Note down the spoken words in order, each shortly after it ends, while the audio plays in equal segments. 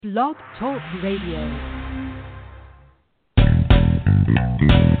Blog Talk Radio.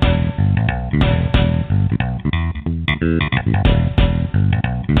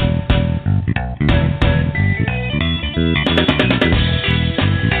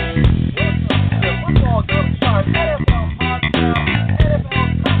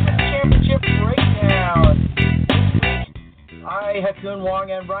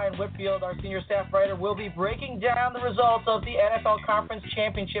 Wong and Brian Whitfield, our senior staff writer, will be breaking down the results of the NFL Conference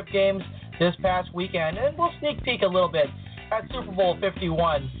Championship games this past weekend, and we'll sneak peek a little bit at Super Bowl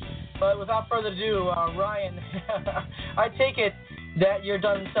 51. But without further ado, Ryan, I take it that you're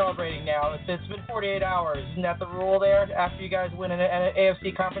done celebrating now. It's been 48 hours. Isn't that the rule there? After you guys win an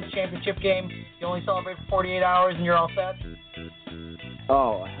AFC Conference Championship game, you only celebrate for 48 hours and you're all set?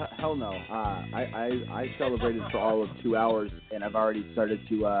 Oh, hell no. I celebrated for all of 2 hours, and I've already started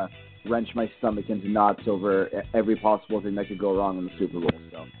to wrench my stomach into knots over every possible thing that could go wrong in the Super Bowl.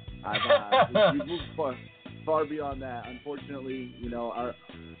 So we've moved far beyond that. Unfortunately,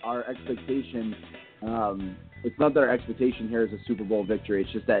 our expectation, it's not that our expectation here is a Super Bowl victory.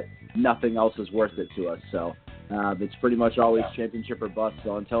 It's just that nothing else is worth it to us. So it's pretty much always championship or bust.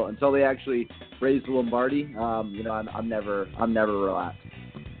 So until they actually raise the Lombardi, I'm never relaxed.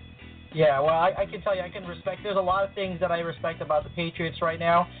 Yeah, well, I can tell you, I can respect. There's a lot of things that I respect about the Patriots right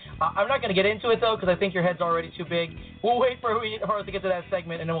now. I'm not going to get into it though, because I think your head's already too big. We'll wait for us to get to that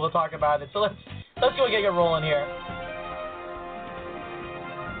segment, and then we'll talk about it. So let's go get you rolling here.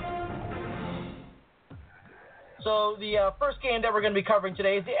 So the first game that we're going to be covering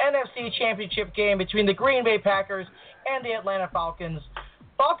today is the NFC Championship game between the Green Bay Packers and the Atlanta Falcons.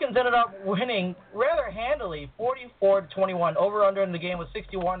 Falcons ended up winning rather handily, 44-21. Over-under in the game was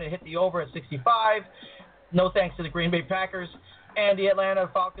 61. It hit the over at 65. No thanks to the Green Bay Packers. And the Atlanta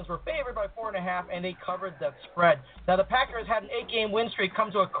Falcons were favored by 4.5, and they covered that spread. Now, the Packers had an 8-game win streak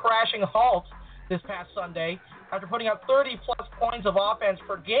come to a crashing halt this past Sunday. After putting up 30-plus points of offense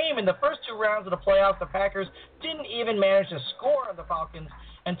per game in the first two rounds of the playoffs, the Packers didn't even manage to score on the Falcons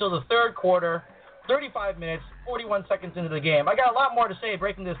until the third quarter, 35 minutes, 41 seconds into the game. I got a lot more to say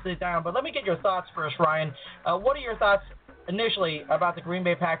breaking this down, but let me get your thoughts first, Ryan. What are your thoughts initially about the Green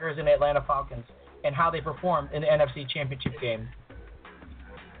Bay Packers and Atlanta Falcons and how they performed in the NFC Championship game?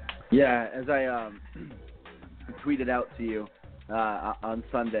 Yeah, as I tweeted out to you on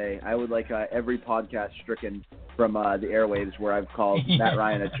Sunday, I would like every podcast stricken from the airwaves where I've called Matt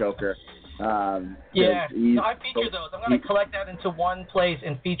Ryan a choker. Yeah, no, I feature those. I'm going to collect that into one place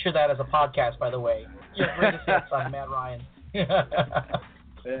and feature that as a podcast, by the way. Your greatest hits on Matt Ryan. Yeah,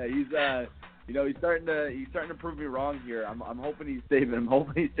 he's starting to prove me wrong here. I'm hoping he's saving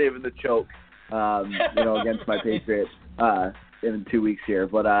the choke, against my Patriots in 2 weeks here.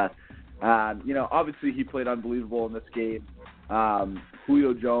 But obviously he played unbelievable in this game.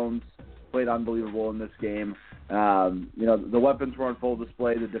 Julio Jones played unbelievable in this game. The weapons were on full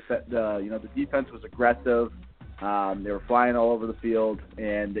display. The defense was aggressive. They were flying all over the field,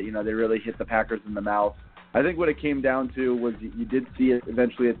 and they really hit the Packers in the mouth. I think what it came down to was you did see it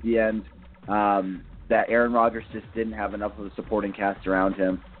eventually at the end that Aaron Rodgers just didn't have enough of a supporting cast around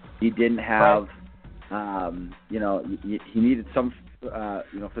him. He didn't have, he needed some,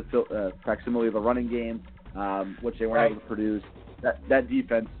 facsimile of the running game, which they weren't able to produce. That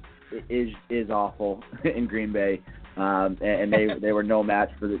defense is awful in Green Bay, and they were no match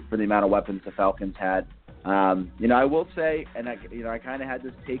for the amount of weapons the Falcons had. I will say, and I kind of had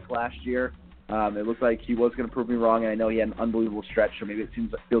this take last year. It looked like he was going to prove me wrong, and I know he had an unbelievable stretch, so maybe it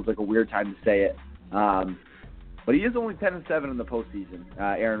feels like a weird time to say it. But he is only 10-7 in the postseason,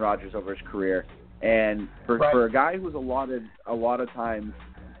 Aaron Rodgers, over his career, and for a guy who's allotted a lot of times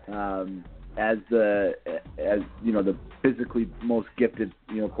as the physically most gifted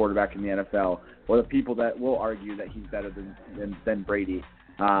quarterback in the NFL, or the people that will argue that he's better than Brady.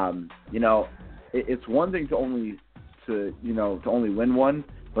 It's one thing to only win one,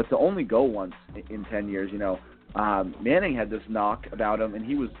 but to only go once in 10 years. Manning had this knock about him, and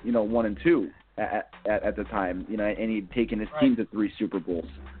he was 1-2 at the time. And he'd taken his team to 3 Super Bowls,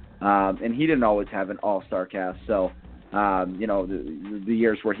 and he didn't always have an all-star cast. So. The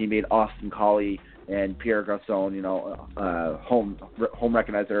years where he made Austin Collie and Pierre Garçon, home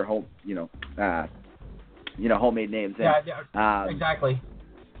recognizer, homemade names. And, exactly.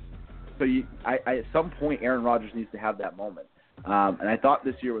 So at some point, Aaron Rodgers needs to have that moment. And I thought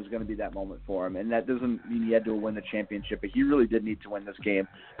this year was going to be that moment for him. And that doesn't mean he had to win the championship, but he really did need to win this game,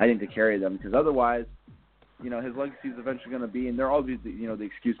 I think, to carry them. Because otherwise, his legacy is eventually going to be, and there are always, the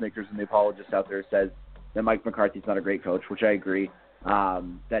excuse makers and the apologists out there says that Mike McCarthy's not a great coach, which I agree.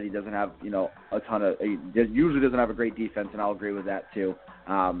 that he doesn't have, a ton of – he usually doesn't have a great defense, and I'll agree with that too.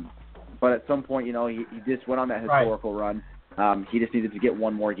 But at some point, he just went on that historical run. He just needed to get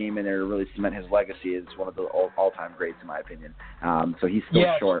one more game in there to really cement his legacy as one of the all-time greats, in my opinion. So he's still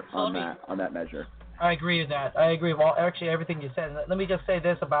short on that measure. I agree with that. I agree with actually everything you said. Let me just say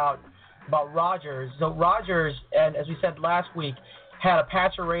this about Rodgers. So Rodgers, and as we said last week, had a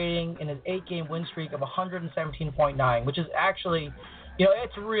passer rating in his 8-game win streak of 117.9, which is actually,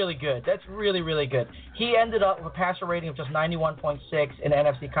 it's really good. That's really, really good. He ended up with a passer rating of just 91.6 in the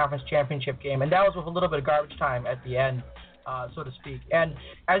NFC Conference Championship game, and that was with a little bit of garbage time at the end, so to speak. And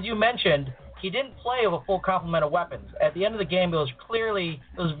as you mentioned, he didn't play with a full complement of weapons. At the end of the game, it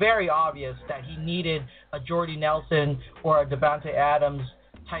was very obvious that he needed a Jordy Nelson or a Davante Adams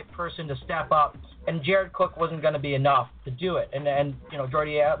type person to step up, and Jared Cook wasn't going to be enough to do it. And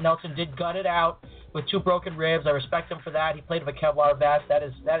Jordy Nelson did gut it out with 2 broken ribs. I respect him for that. He played with a Kevlar vest. That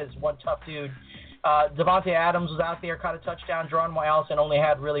is one tough dude. Davante Adams was out there, caught a touchdown. Jerron Miles and only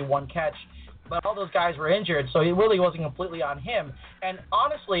had really 1 catch. But all those guys were injured, so it really wasn't completely on him. And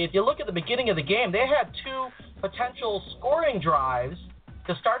honestly, if you look at the beginning of the game, they had 2 potential scoring drives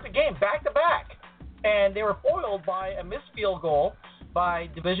to start the game back-to-back. And they were foiled by a missed field goal by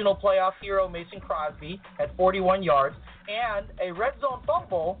divisional playoff hero Mason Crosby at 41 yards and a red zone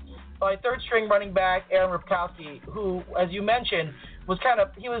fumble by third-string running back Aaron Ripkowski, who, as you mentioned, was kind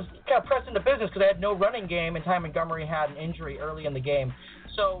of pressed into business because they had no running game, and Ty Montgomery had an injury early in the game.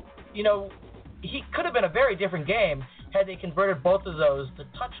 So, he could have been a very different game had they converted both of those to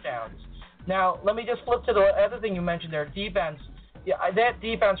touchdowns. Now, let me just flip to the other thing you mentioned there, defense. Yeah, that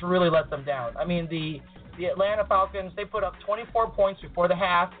defense really let them down. I mean, the Atlanta Falcons, they put up 24 points before the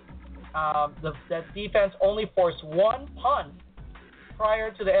half. That defense only forced 1 punt prior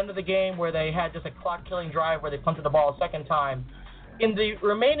to the end of the game where they had just a clock-killing drive where they punted the ball a second time. In the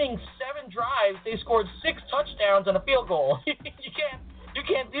remaining 7 drives, they scored 6 touchdowns and a field goal. You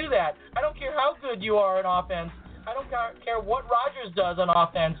can't do that. I don't care how good you are in offense. I don't care what Rodgers does on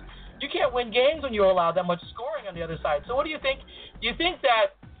offense. You can't win games when you allow that much scoring on the other side. So what do you think? Do you think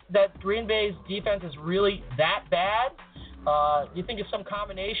that Green Bay's defense is really that bad? Do you think it's some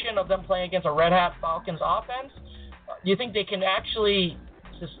combination of them playing against a Red Hat Falcons offense? Do you think they can actually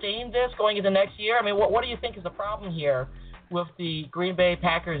sustain this going into next year? I mean, what do you think is the problem here with the Green Bay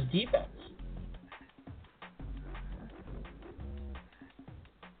Packers defense?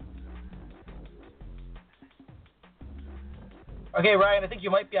 Okay, Ryan, I think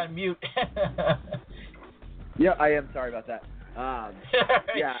you might be on mute. Yeah, I am. Sorry about that. I'll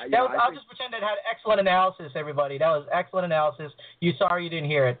just pretend it had excellent analysis, everybody. That was excellent analysis. Sorry you didn't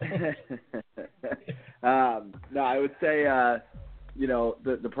hear it. No, I would say,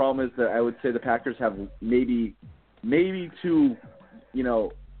 the problem is that I would say the Packers have maybe 2,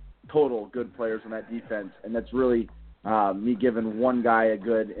 total good players on that defense, and that's really me giving 1 guy a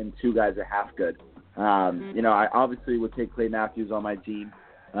good and 2 guys a half good. I obviously would take Clay Matthews on my team.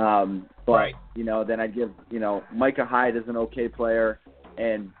 But, right. Then I'd give, Micah Hyde is an okay player,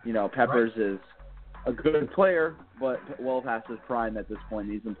 and, Peppers is a good player, but well past his prime at this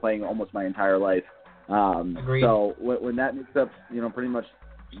point. He's been playing almost my entire life. Agreed. So when that makes up, pretty much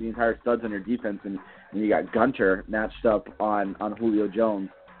the entire studs on your defense, and you got Gunter matched up on Julio Jones,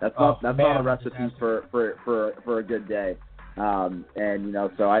 that's not a recipe for a good day. So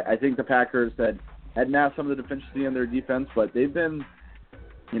I think the Packers had now some of the deficiency in their defense, but they've been,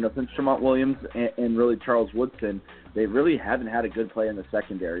 since Tremont Williams and really Charles Woodson, they really haven't had a good play in the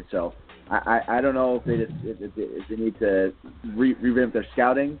secondary. So I don't know if they need to revamp their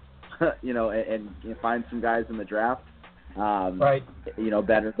scouting, and find some guys in the draft, right?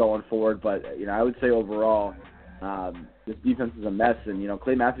 Better going forward. But I would say overall, this defense is a mess, and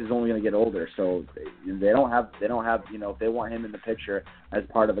Clay Matthews is only going to get older, so they don't have if they want him in the picture as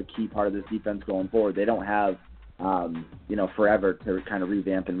part of a key part of this defense going forward, they don't have forever to kind of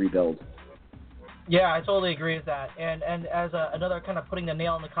revamp and rebuild. Yeah, I totally agree with that. And as another kind of putting the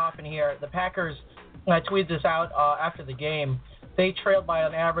nail in the coffin here, the Packers, and I tweeted this out after the game, they trailed by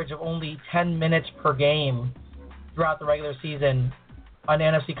an average of only 10 minutes per game throughout the regular season. On the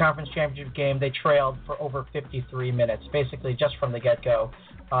NFC Conference Championship game, they trailed for over 53 minutes, basically just from the get-go.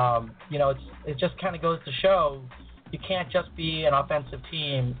 It just kind of goes to show you can't just be an offensive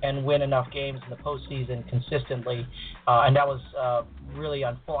team and win enough games in the postseason consistently, and that was really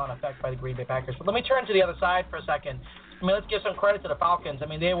on full-on effect by the Green Bay Packers. But let me turn to the other side for a second. Let's give some credit to the Falcons.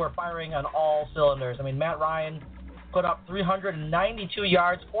 They were firing on all cylinders. Matt Ryan put up 392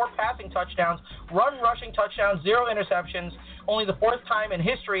 yards, 4 passing touchdowns, rushing touchdowns, 0 interceptions. Only the 4th time in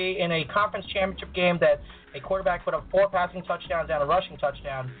history in a conference championship game that a quarterback put up 4 passing touchdowns and a rushing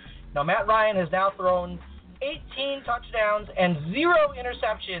touchdown. Now, Matt Ryan has now thrown 18 touchdowns and 0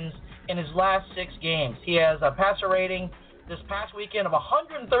 interceptions in his last 6 games. He has a passer rating this past weekend of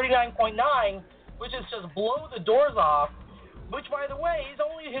 139.9, which is just blow the doors off, which, by the way, is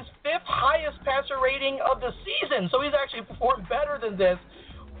only his 5th highest passer rating of the season. So he's actually performed better than this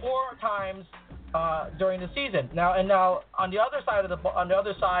 4 times during the season. Now on the other side of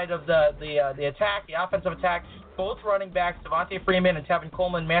the attack, the offensive attack, both running backs, Devontae Freeman and Tevin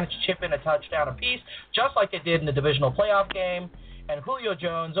Coleman, managed to chip in a touchdown apiece, just like they did in the divisional playoff game. And Julio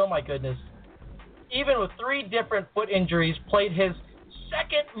Jones, oh my goodness, even with 3 different foot injuries, played his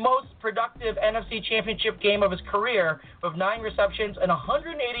 2nd most productive NFC Championship game of his career with 9 receptions and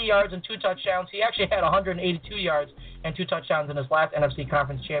 180 yards and 2 touchdowns. He actually had 182 yards and 2 touchdowns in his last NFC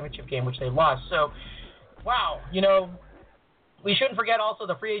Conference Championship game, which they lost. So, wow, we shouldn't forget also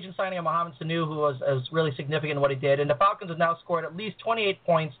the free agent signing of Mohamed Sanu, who was really significant in what he did. And the Falcons have now scored at least 28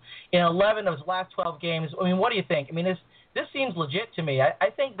 points in 11 of his last 12 games. I mean, what do you think? I mean, this seems legit to me. I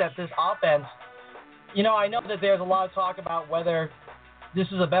think that this offense, I know that there's a lot of talk about whether this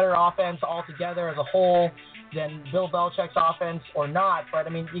is a better offense altogether as a whole than Bill Belichick's offense or not. But, I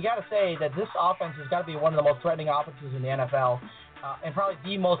mean, you got to say that this offense has got to be one of the most threatening offenses in the NFL and probably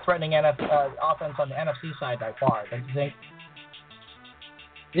the most threatening offense on the NFC side by far, don't you think?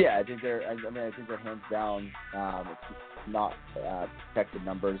 Yeah, I think they're hands down. It's not protected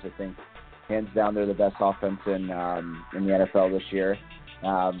numbers. I think hands down they're the best offense in the NFL this year.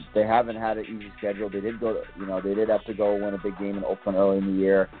 They haven't had an easy schedule. They did have to go win a big game in Oakland early in the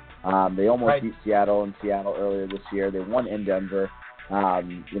year. They almost beat Seattle earlier this year. They won in Denver,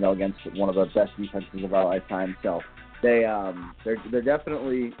 against one of the best defenses of our lifetime. So they're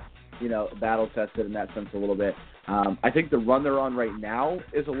definitely, battle tested in that sense a little bit. I think the run they're on right now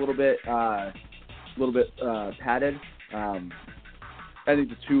is a little bit padded. I think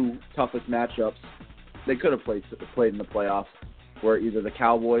the 2 toughest matchups they could have played in the playoffs were either the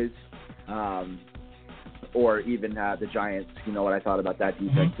Cowboys or even the Giants. You know what I thought about that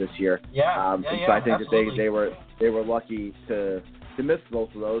defense this year. So I think absolutely. that they were lucky to miss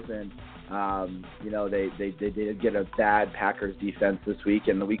both of those, and they did get a bad Packers defense this week,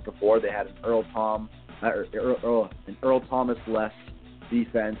 and the week before they had an Earl Thomas-less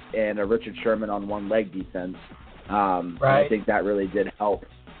defense and a Richard Sherman on one leg defense. And I think that really did help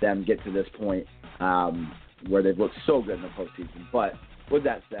them get to this point where they've looked so good in the postseason. But with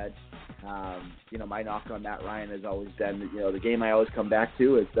that said, my knock on Matt Ryan has always been, the game I always come back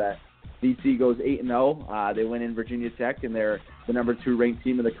to is that DC goes 8-0. They win in Virginia Tech, and they're the number 2 ranked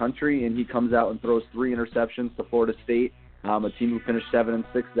team in the country. And he comes out and throws 3 interceptions to Florida State, a team who finished 7-6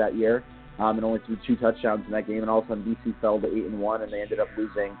 that year, and only threw 2 touchdowns in that game. And all of a sudden, DC fell to 8-1, and they ended up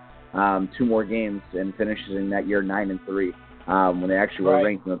losing 2 more games and finishing that year 9-3 when they actually were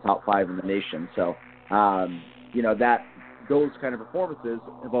ranked in the top 5 in the nation. So, those kind of performances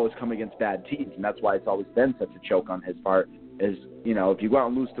have always come against bad teams, and that's why it's always been such a choke on his part. Is if you go out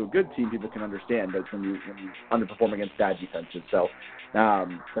and lose to a good team, people can understand, but it's when you underperform against bad defenses. So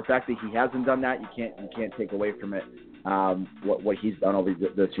the fact that he hasn't done that, you can't take away from it what he's done over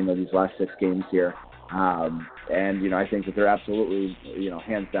these last 6 games here. And I think that they're absolutely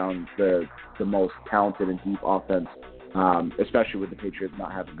hands down the most talented and deep offense, especially with the Patriots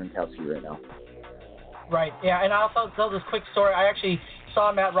not having Gronkowski right now. Right, yeah, and I'll tell this quick story. I actually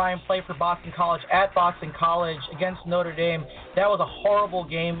saw Matt Ryan play for Boston College at Boston College against Notre Dame. That was a horrible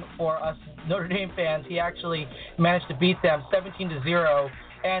game for us Notre Dame fans. He actually managed to beat them 17-0,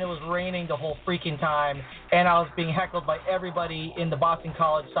 and it was raining the whole freaking time, and I was being heckled by everybody in the Boston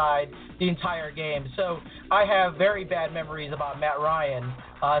College side the entire game. So I have very bad memories about Matt Ryan.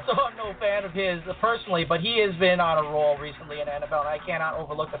 So I'm no fan of his personally, but he has been on a roll recently in the NFL, and I cannot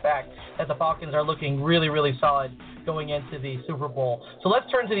overlook the fact that the Falcons are looking really, really solid going into the Super Bowl. So let's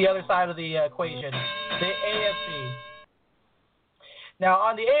turn to the other side of the equation, the AFC. Now,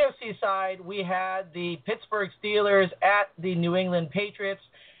 on the AFC side, we had the Pittsburgh Steelers at the New England Patriots.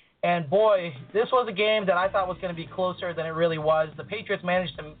 And, boy, this was a game that I thought was going to be closer than it really was. The Patriots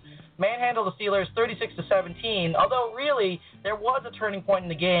managed to manhandle the Steelers 36-17, although, really, there was a turning point in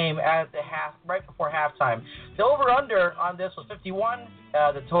the game at the right before halftime. The over-under on this was 51.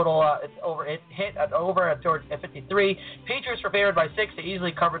 The total, it hit at 53. Patriots were favored by 6. They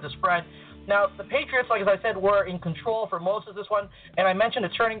easily covered the spread. Now, the Patriots, like as I said, were in control for most of this one, and I mentioned a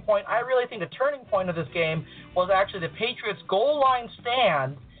turning point. I really think the turning point of this game was actually the Patriots' goal line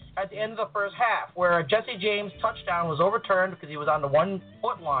stand at the end of the first half, where a Jesse James touchdown was overturned because he was on the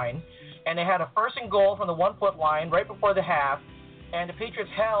 1-foot line, and they had a 1st and goal from the 1-foot line right before the half, and the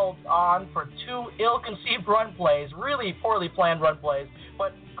Patriots held on for 2 ill-conceived run plays, really poorly planned run plays,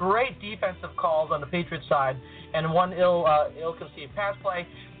 but great defensive calls on the Patriots side, and 1 ill-conceived pass play.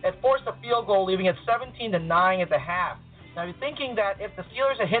 It forced a field goal, leaving it 17-9 at the half. Now, you're thinking that if the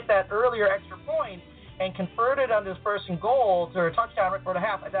Steelers had hit that earlier extra point and converted on this 1st and goal to a touchdown right before the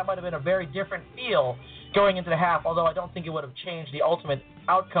half, that might have been a very different feel going into the half, although I don't think it would have changed the ultimate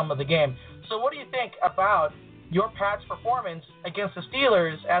outcome of the game. So what do you think about your Pats' performance against the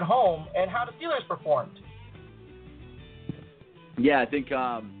Steelers at home and how the Steelers performed? Yeah, I think, there's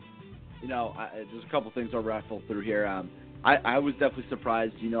a couple things I'll raffle through here. I was definitely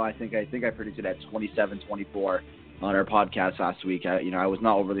surprised. I think I predicted at 27-24 on our podcast last week. I was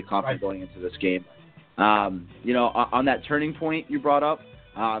not overly confident going into this game. On that turning point you brought up,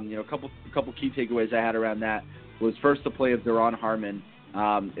 a couple key takeaways I had around that was first the play of Duron Harmon.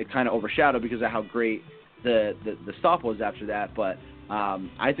 It kind of overshadowed because of how great the stop was after that. But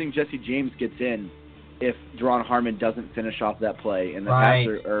I think Jesse James gets in if Duron Harmon doesn't finish off that play. And the Pats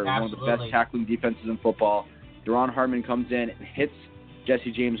are one of the best tackling defenses in football. Duron Harmon comes in and hits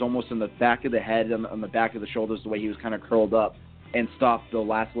Jesse James almost in the back of the head, on the back of the shoulders, the way he was kind of curled up, and stopped the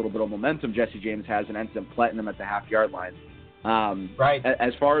last little bit of momentum Jesse James has and ends up planting him at the half-yard line.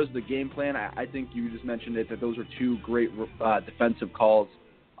 As far as the game plan, I think you just mentioned it, that those were 2 great defensive calls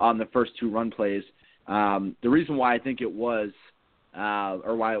on the first 2 run plays. The reason why I think it was,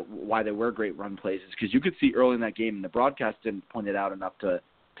 or why they were great run plays, is because you could see early in that game, and the broadcast didn't point it out enough to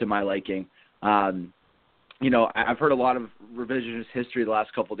my liking. I've heard a lot of revisionist history the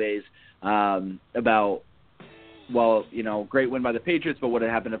last couple of days about, great win by the Patriots, but what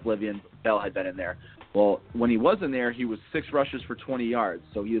had happened if Le'Veon Bell had been in there? Well, when he was in there, he was 6 rushes for 20 yards,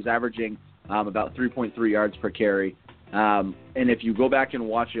 so he was averaging about 3.3 yards per carry. And if you go back and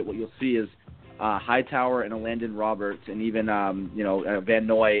watch it, what you'll see is Hightower and Landon Roberts, and even Van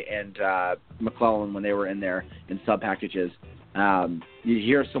Noy and McClellan when they were in there in sub packages. You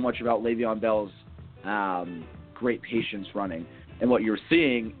hear so much about Le'Veon Bell's great patience running, and what you're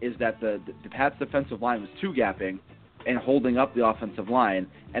seeing is that the Pats defensive line was 2-gapping and holding up the offensive line,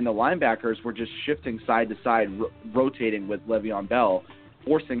 and the linebackers were just shifting side to side, rotating with Le'Veon Bell,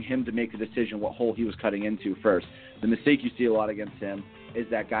 forcing him to make the decision what hole he was cutting into first. The mistake you see a lot against him is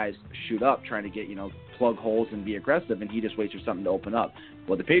that guys shoot up trying to get, plug holes and be aggressive, and he just waits for something to open up.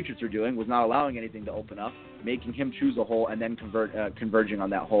 What the Patriots are doing was not allowing anything to open up, making him choose a hole and then converging on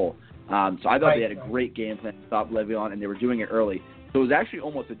that hole. So I thought they had a great game plan to stop Le'Veon, and they were doing it early. So it was actually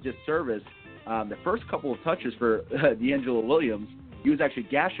almost a disservice. The first couple of touches for D'Angelo Williams, he was actually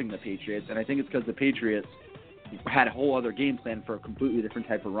gashing the Patriots, and I think it's because the Patriots had a whole other game plan for a completely different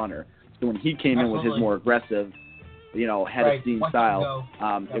type of runner. So when he came in with his more aggressive, head of steam style,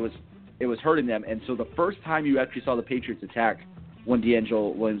 it was hurting them. And so the first time you actually saw the Patriots attack when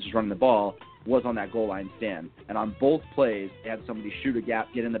D'Angelo Williams was running the ball was on that goal line stand. And on both plays, they had somebody shoot a gap,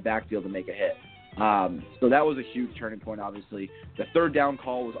 get in the backfield, and make a hit. So that was a huge turning point, obviously. The 3rd down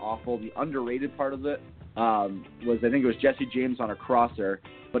call was awful. The underrated part of it was, I think it was Jesse James on a crosser,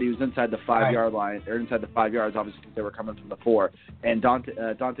 but he was inside the 5-yard line, or inside the 5 yards, obviously, because they were coming from the 4. And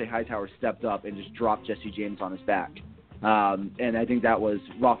Dante Hightower stepped up and just dropped Jesse James on his back. And I think that was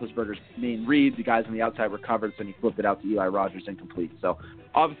Roethlisberger's main read. The guys on the outside recovered, so he flipped it out to Eli Rogers incomplete. So,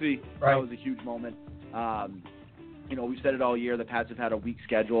 obviously, that was a huge moment. We've said it all year. The Pats have had a weak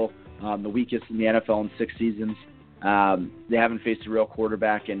schedule, the weakest in the NFL in 6 seasons. They haven't faced a real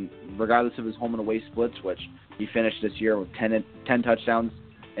quarterback, and regardless of his home and away splits, which he finished this year with 10 touchdowns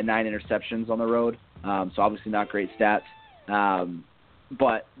and 9 interceptions on the road, so obviously not great stats.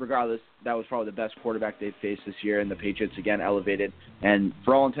 But regardless, that was probably the best quarterback they've faced this year, and the Patriots, again, elevated. And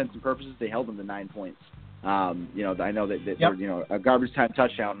for all intents and purposes, they held them to 9 points. I know that a garbage time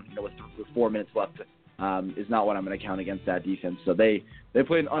touchdown with 4 minutes left is not what I'm going to count against that defense. So they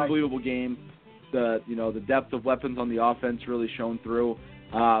played an unbelievable game. The depth of weapons on the offense really shone through.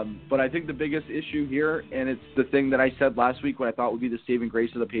 But I think the biggest issue here, and it's the thing that I said last week, what I thought would be the saving grace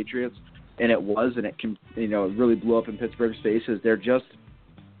of the Patriots, and it was, and it can, it really blew up in Pittsburgh's face, is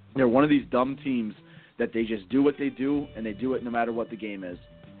they're one of these dumb teams that they just do what they do, and they do it no matter what the game is.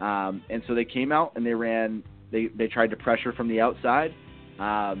 And so they came out and they tried to pressure from the outside.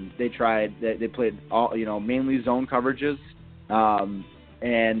 They played all, mainly zone coverages, and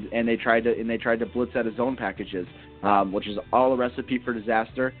they tried to blitz out of zone packages, which is all a recipe for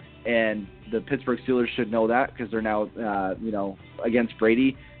disaster. And the Pittsburgh Steelers should know that, because they're now, against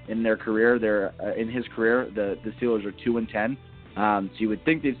Brady in their career. In his career, the Steelers are 2-10 So you would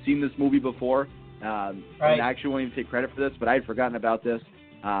think they've seen this movie before. And I actually won't even take credit for this, but I had forgotten about this.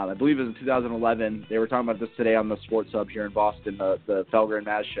 I believe it was in 2011. They were talking about this today on the Sports Hub here in Boston, the Felger and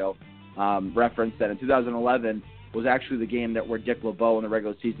Maz show, referenced that in 2011 was actually the game where Dick LeBeau in the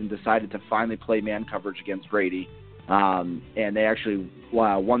regular season decided to finally play man coverage against Brady. And they actually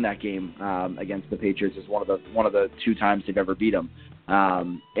won that game against the Patriots as one of the 2 times they've ever beat them.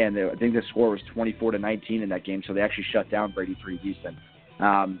 And I think the score was 24-19 in that game, so they actually shut down Brady pretty decent.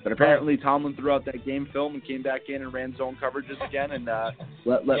 But apparently Tomlin threw out that game film and came back in and ran zone coverages again and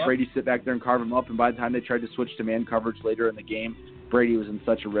let Brady sit back there and carve him up. And by the time they tried to switch to man coverage later in the game, Brady was in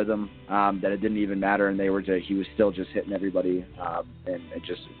such a rhythm that it didn't even matter, and he was still just hitting everybody and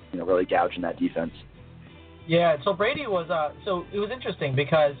just really gouging that defense. Yeah, so Brady was so it was interesting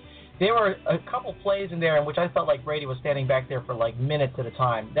because there were a couple plays in there in which I felt like Brady was standing back there for like minutes at a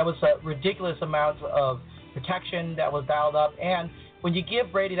time. That was a ridiculous amount of protection that was dialed up, and when you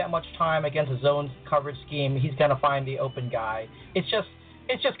give Brady that much time against a zone coverage scheme, he's going to find the open guy. It's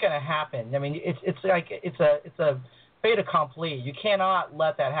just going to happen. I mean, it's a fait accompli. You cannot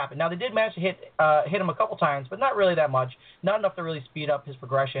let that happen. Now, they did manage to hit him a couple times, but not really that much. Not enough to really speed up his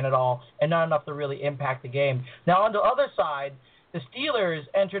progression at all, and not enough to really impact the game. Now, on the other side, the Steelers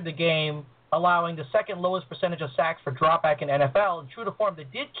entered the game allowing the second lowest percentage of sacks for dropback in NFL. And true to form, they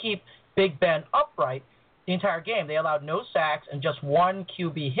did keep Big Ben upright the entire game. They allowed no sacks and just 1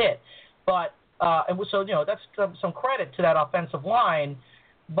 QB hit. But so that's some credit to that offensive line.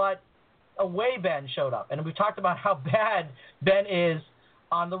 But away Ben showed up, and we talked about how bad Ben is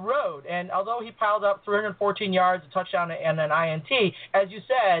on the road. And although he piled up 314 yards, a touchdown, and an INT, as you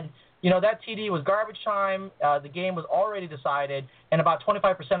said, that TD was garbage time. The game was already decided, and about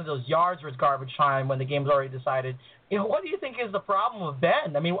 25% of those yards was garbage time when the game was already decided. What do you think is the problem with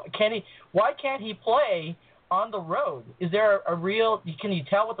Ben? I mean, why can't he play on the road? Is there can you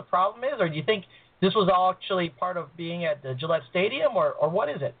tell what the problem is, or do you think this was all actually part of being at the Gillette Stadium, or what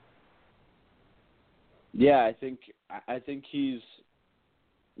is it? Yeah, I think he's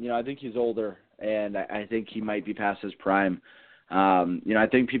older, and I think he might be past his prime. I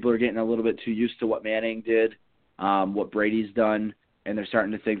think people are getting a little bit too used to what Manning did, what Brady's done, and they're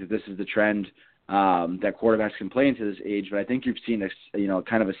starting to think that this is the trend that quarterbacks can play into this age. But I think you've seen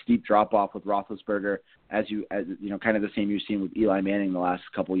kind of a steep drop off with Roethlisberger, as kind of the same you've seen with Eli Manning the last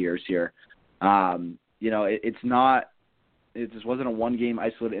couple years here. It's not. This wasn't a one-game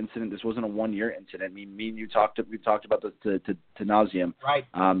isolated incident. This wasn't a one-year incident. I mean, we've talked about this to nauseum. Right.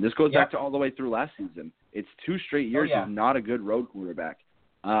 This goes back to all the way through last season. It's 2 straight years. He's not a good road quarterback.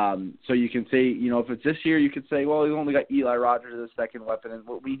 So you can say, if it's this year, you could say, well, he only got Eli Rogers as a second weapon, and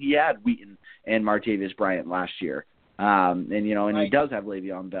he had Wheaton and Martavis Bryant last year. And he does have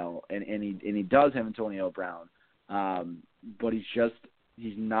Le'Veon Bell, and he does have Antonio Brown. But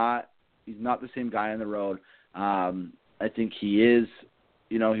he's not the same guy on the road. I think he is,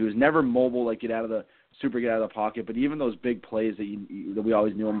 he was never mobile, like get out of the pocket, but even those big plays that we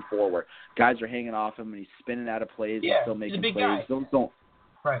always knew him for, where guys are hanging off him and he's spinning out of plays and still making plays. Guy. Those don't.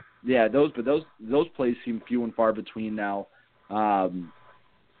 Right. Yeah, those plays seem few and far between now. I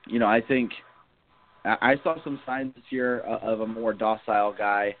think I saw some signs this year of a more docile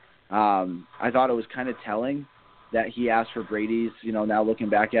guy. I thought it was kind of telling that he asked for Brady's. Now looking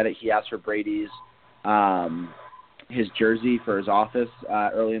back at it, he asked for Brady's. His jersey for his office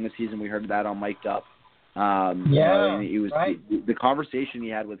early in the season. We heard that on Mic'd Up. The conversation he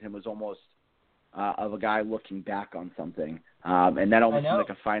had with him was almost of a guy looking back on something, and that almost seemed like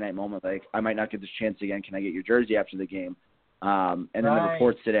a finite moment. Like, I might not get this chance again. Can I get your jersey after the game? And then the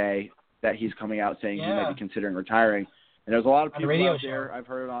reports today that he's coming out saying he might be considering retiring. And there's a lot of people out there. I've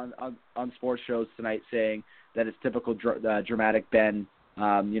heard on sports shows tonight saying that it's typical dramatic Ben.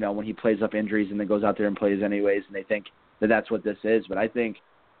 When he plays up injuries and then goes out there and plays anyways, and they think that that's what this is. But I think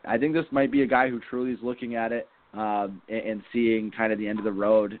this might be a guy who truly is looking at it and seeing kind of the end of the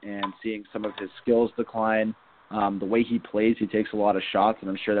road and seeing some of his skills decline. The way he plays, he takes a lot of shots, and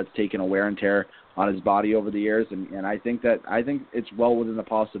I'm sure that's taken a wear and tear on his body over the years. And I think it's well within the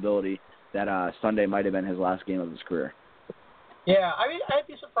possibility that Sunday might have been his last game of his career. Yeah, I mean, I'd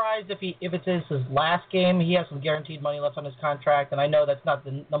be surprised if it is his last game. He has some guaranteed money left on his contract, and I know that's not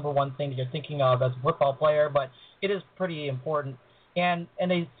the number one thing that you're thinking of as a football player, but it is pretty important. And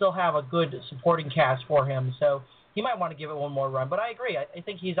they still have a good supporting cast for him, so he might want to give it one more run. But I agree. I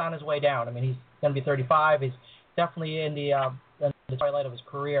think he's on his way down. I mean, he's going to be 35. He's definitely in the twilight of his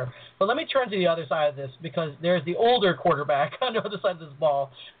career. But let me turn to the other side of this, because there's the older quarterback on the other side of this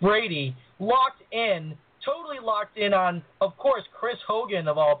ball, Brady, totally locked in on, of course, Chris Hogan,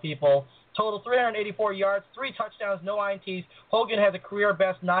 of all people, Total 384 yards, 3 touchdowns, no INTs. Hogan has a career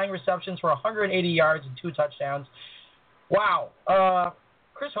best 9 receptions for 180 yards and 2 touchdowns. Wow.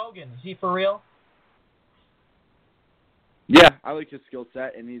 Chris Hogan, is he for real? Yeah, I like his skill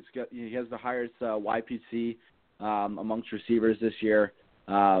set, and he has the highest YPC amongst receivers this year.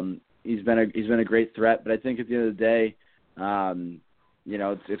 He's been a great threat, but I think at the end of the day,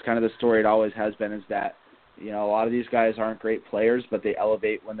 it's kind of the story it always has been, is that a lot of these guys aren't great players, but they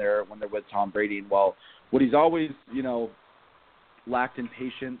elevate when they're with Tom Brady. And what he's always lacked in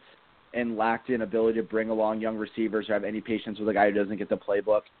patience and lacked in ability to bring along young receivers or have any patience with a guy who doesn't get the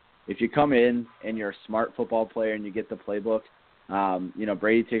playbook. If you come in and you're a smart football player and you get the playbook,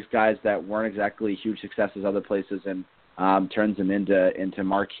 Brady takes guys that weren't exactly huge successes other places and turns them into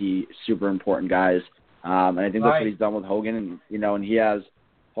marquee, super important guys. And I think that's what he's done with Hogan. And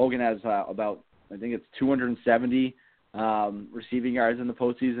Hogan has about, I think it's 270 receiving yards in the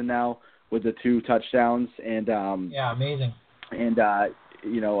postseason now with the 2 touchdowns and amazing. And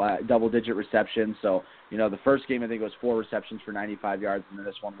double-digit receptions. So the first game I think it was 4 receptions for 95 yards, and then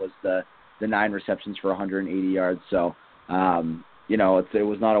this one was the 9 receptions for 180 yards. So it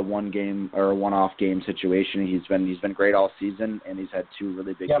was not a one game or a one-off game situation. He's been great all season, and he's had 2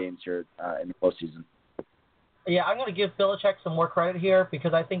 really big games here in the postseason. Yeah, I'm going to give Belichick some more credit here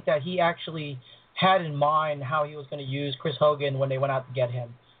because I think that he actually had in mind how he was going to use Chris Hogan when they went out to get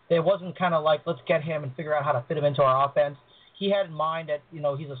him. It wasn't kind of like, let's get him and figure out how to fit him into our offense. He had in mind that,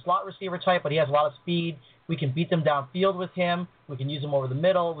 he's a slot receiver type, but he has a lot of speed. We can beat them downfield with him. We can use him over the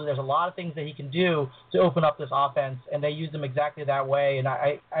middle. There's a lot of things that he can do to open up this offense, and they used him exactly that way. And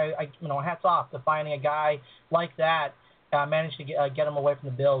I hats off to finding a guy like that, managed to get him away from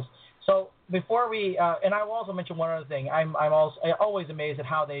the Bills. So before we, and I will also mention one other thing. I'm always amazed at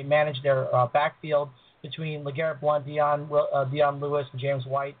how they manage their backfield between LeGarrette Blount, Dion Lewis, and James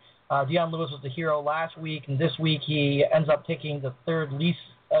White. Dion Lewis was the hero last week, and this week he ends up taking the third least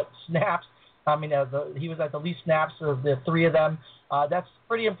snaps. He was at the least snaps of the 3 of them. That's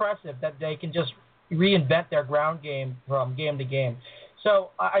pretty impressive that they can just reinvent their ground game from game to game.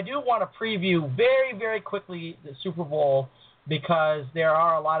 So I do want to preview very, very quickly the Super Bowl because there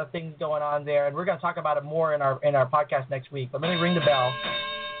are a lot of things going on there, and we're going to talk about it more in our podcast next week. But let me ring the bell,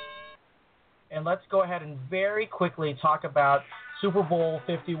 and let's go ahead and very quickly talk about Super Bowl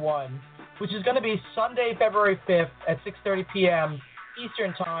 51, which is going to be Sunday, February 5th at 6:30 p.m.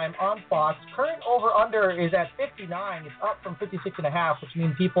 Eastern Time on Fox. Current over-under is at 59. It's up from 56.5, which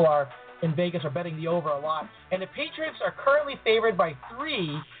means people in Vegas are betting the over a lot. And the Patriots are currently favored by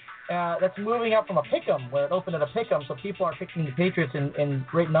 3. That's moving up from a pick'em, where it opened at a pick'em, so people are picking the Patriots in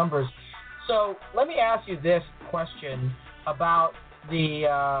great numbers. So let me ask you this question about this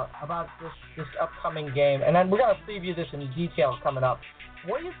upcoming game, and then we're going to preview this in detail coming up.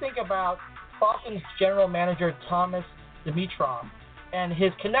 What do you think about Falcons general manager Thomas Dimitroff and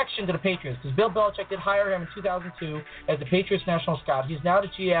his connection to the Patriots? Because Bill Belichick did hire him in 2002 as the Patriots national scout. He's now the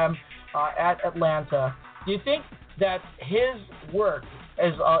GM at Atlanta. Do you think that his work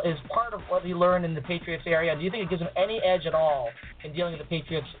is part of what he learned in the Patriots area? Do you think it gives him any edge at all in dealing with the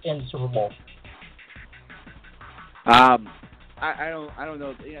Patriots in the Super Bowl? I don't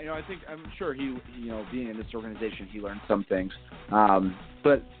know. I'm sure he being in this organization, he learned some things.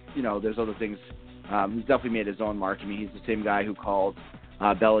 But there's other things. He's definitely made his own mark. He's the same guy who called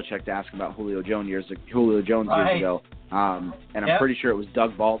Belichick to ask about Julio Jones years ago. And I'm pretty sure it was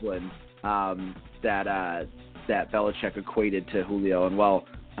Doug Baldwin that Belichick equated to Julio.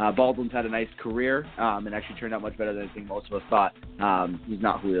 And Baldwin's had a nice career and actually turned out much better than I think most of us thought. He's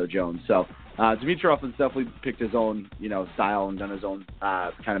not Julio Jones. So Dimitroff has definitely picked his own, style and done his own,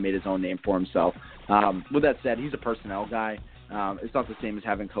 kind of made his own name for himself. With that said, he's a personnel guy. It's not the same as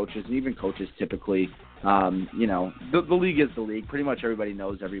having coaches, and even coaches typically, the league is the league. Pretty much everybody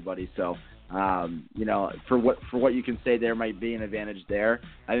knows everybody. So, for what you can say, there might be an advantage there.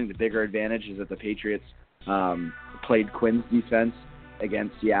 I think the bigger advantage is that the Patriots played Quinn's defense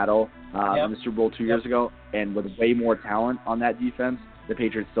against Seattle in the Super Bowl 2 years ago, and with way more talent on that defense, the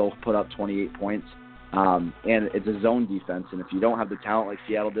Patriots still put up 28 points. And it's a zone defense, and if you don't have the talent like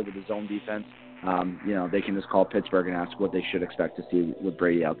Seattle did with the zone defense, they can just call Pittsburgh and ask what they should expect to see with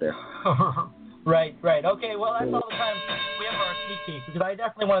Brady out there. Right. Okay, well, that's all the time we have for our sneak peek, because I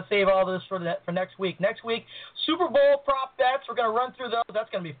definitely want to save all this for next week. Next week, Super Bowl prop bets. We're going to run through those. That's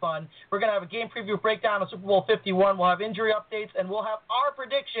going to be fun. We're going to have a game preview breakdown of Super Bowl 51. We'll have injury updates, and we'll have our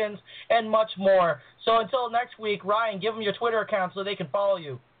predictions and much more. So until next week, Ryan, give them your Twitter account so they can follow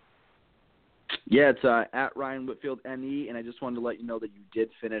you. Yeah, it's at Ryan Whitfield NE, and I just wanted to let you know that you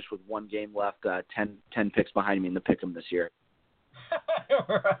did finish with one game left, 10 picks behind me in the pick'em this year.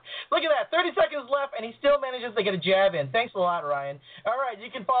 Look at that. 30 seconds left, and he still manages to get a jab in. Thanks a lot, Ryan. All right,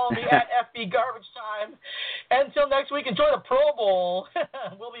 you can follow me at FB Garbage Time. Until next week, enjoy the Pro Bowl.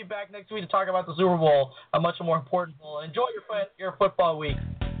 We'll be back next week to talk about the Super Bowl, a much more important bowl. Enjoy your football week.